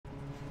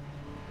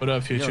What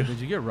up, Future? Yo, did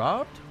you get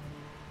robbed?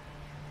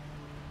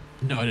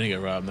 No, I didn't get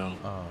robbed, no.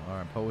 Oh, all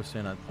right. Poe was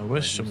saying I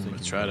wish someone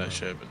would try that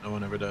shit, but no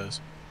one ever does.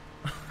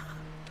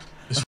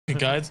 This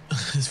guy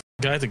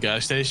at the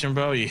gas station,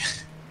 bro,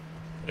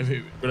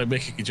 when I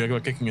make a joke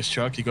about kicking his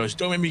truck, he goes,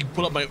 "Don't make me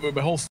pull up my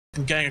whole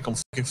fucking gang and come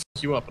fucking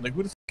fuck you up." I'm like,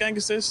 "Who the fuck gang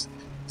is this?"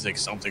 He's like,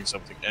 something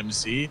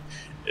MC.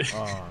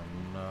 Oh,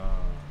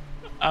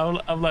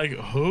 no. I'm like,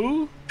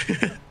 who?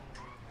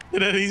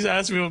 And then he's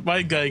asking me what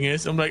my gang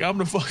is. I'm like, I'm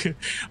part of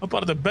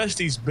the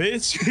Besties,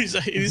 bitch. He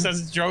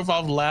just drove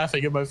off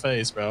laughing in my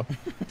face, bro.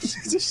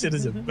 This shit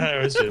is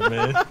embarrassing,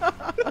 man.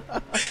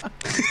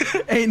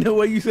 Ain't no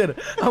way you said it.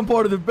 I'm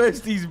part of the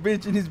Besties,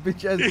 bitch, and his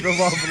bitch ass drove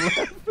off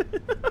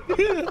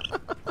laughing.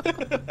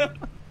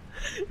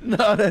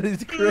 No, that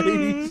is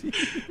crazy.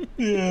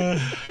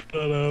 Yeah. I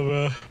don't know,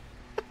 bro.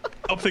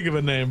 I'll think of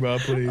a name, bro,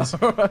 please.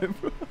 All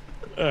right, bro.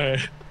 All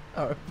right.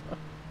 All right, bro.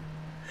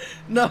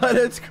 No,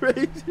 that's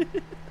crazy.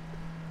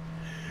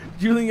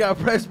 Julian got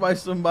pressed by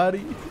somebody,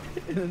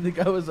 and then the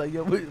guy was like,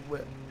 "Yo,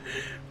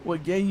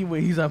 what gang you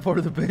in?" He's on part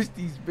of the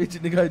Besties, bitch,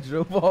 and the guy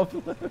drove off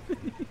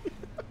laughing.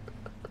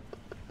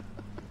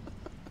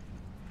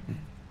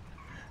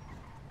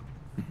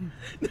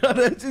 No,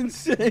 that's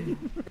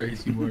insane.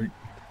 Crazy work.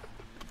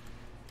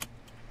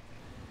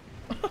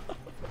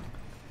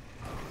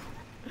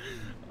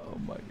 Oh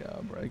my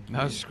god, bro.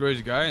 That's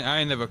crazy, guy. I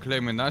ain't never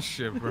claiming that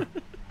shit, bro.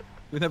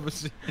 We never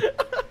see.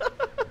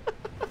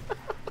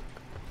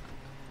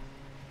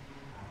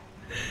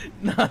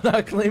 Nah,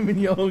 not claiming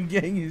your own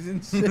gang is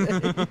insane.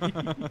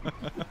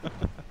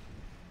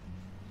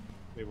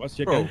 Wait, what's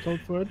your gang code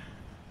for it?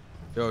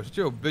 Yo,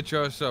 still bitch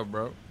ass up,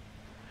 bro.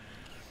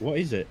 What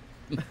is it?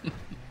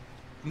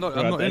 I'm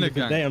not in a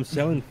gang. I'm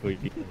selling for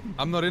you.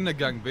 I'm not in a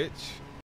gang, bitch.